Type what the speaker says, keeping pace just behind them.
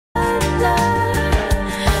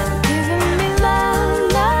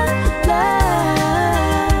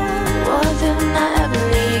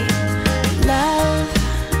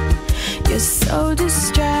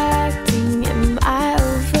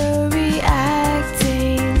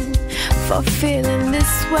for feeling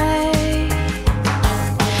this way.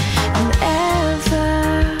 And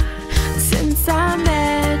ever since I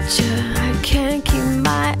met you, I can't keep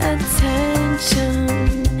my attention,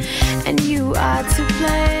 and you are to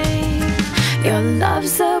blame. Your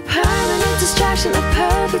love's a permanent distraction, a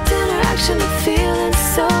perfect interaction, a feeling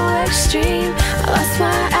so extreme. I lost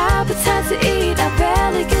my appetite to eat, I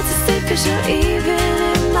barely get to sleep, 'cause you're even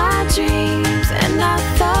in my dreams. And I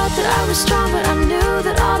thought that I was strong, but I knew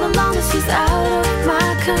that all along this was out of my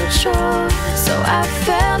control. So I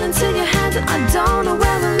fell into your hands, and I don't know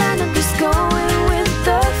where we'll land, I'm just going with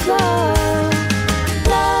the flow.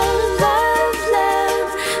 Love, love, love,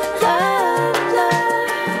 love, love.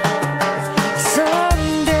 Some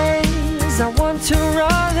days I want to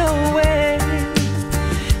run away.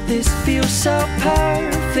 This feels so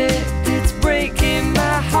perfect, it's breaking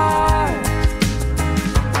my heart.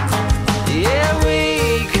 Yeah,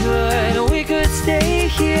 we could stay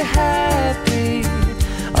here happy,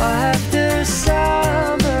 or after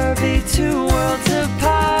summer be two worlds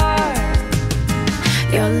apart.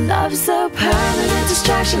 Your love's a permanent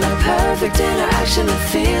distraction, a perfect interaction, a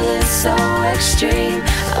feeling so extreme.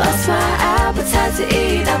 I lost my appetite to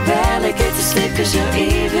eat, I barely get to sleep, 'cause you're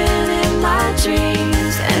even in my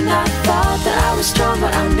dreams. And I thought that I was strong,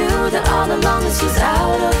 but I knew that all along this was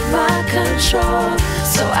out of my control.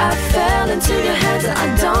 So I fell into your hands, and I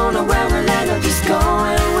don't know where we'll land, I'm just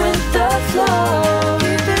going with the flow.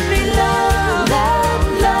 Giving me love, love,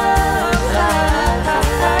 love, love.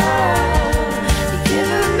 You're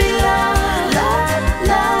giving me love, love,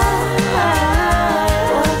 love,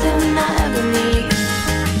 more than I ever need.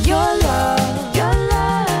 Your love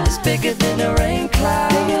It's bigger than a rain cloud,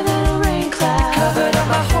 bigger than a rain cloud. It covered up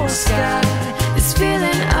my whole sky. It's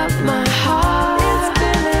filling up my heart, It's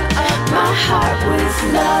filling up my heart with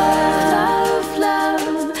love,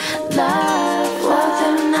 love, love, more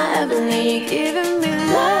than I ever need. Giving me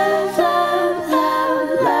love, love, love,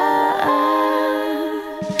 love.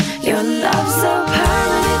 Your love's a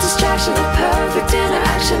permanent distraction, a perfect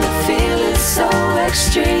interaction, a feeling so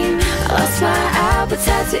extreme. I lost my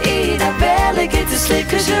appetite to eat, I barely get to sleep,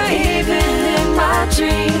 'cause you're even in my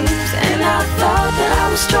dreams. And I thought that I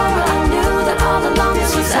was strong, but I knew that all along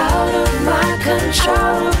this was out of my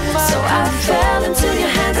control. So I fell into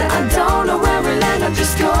your hands, and I don't know where we'll land, I'm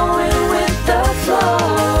just going with the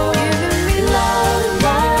flow. Giving me love,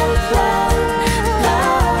 love, love,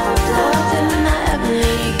 love, more than I ever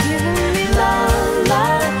need. Giving me love,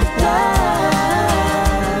 love, love,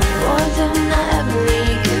 more than I ever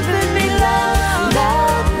need. Giving me love,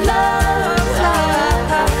 love, love, love.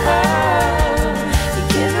 You're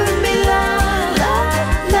giving me love, love,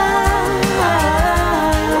 love,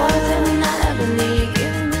 more than I ever need.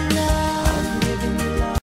 Giving me love, I'm giving you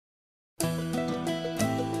love.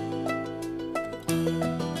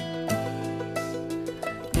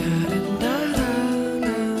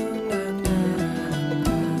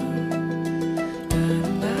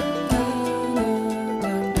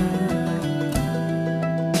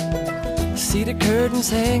 See the curtains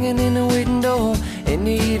hanging in the window in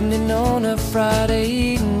the evening on a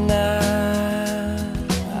Friday night.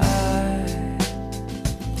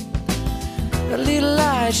 A little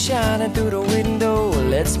light shining through the window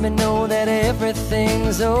lets me know that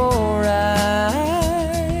everything's alright.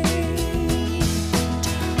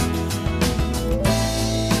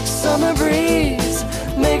 Summer breeze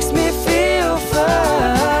makes me feel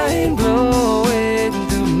fine, blowing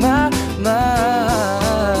through my mind.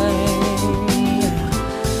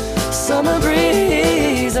 Summer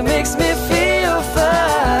breeze makes me feel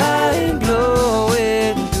fine,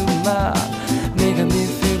 blowing through my, making me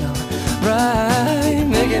feel right,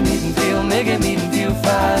 making me feel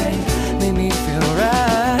fine, make me feel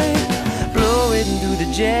right, blowing through the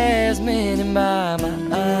jasmine in my mind.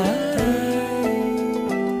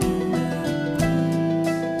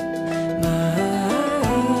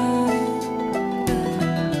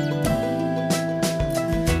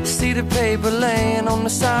 See the paper laying on the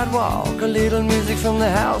sidewalk, a little music from the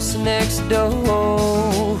house next door.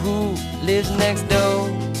 Who lives next door?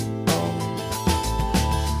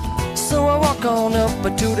 So I walk on up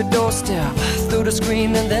to the doorstep, through the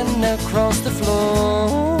screen and then across the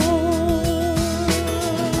floor.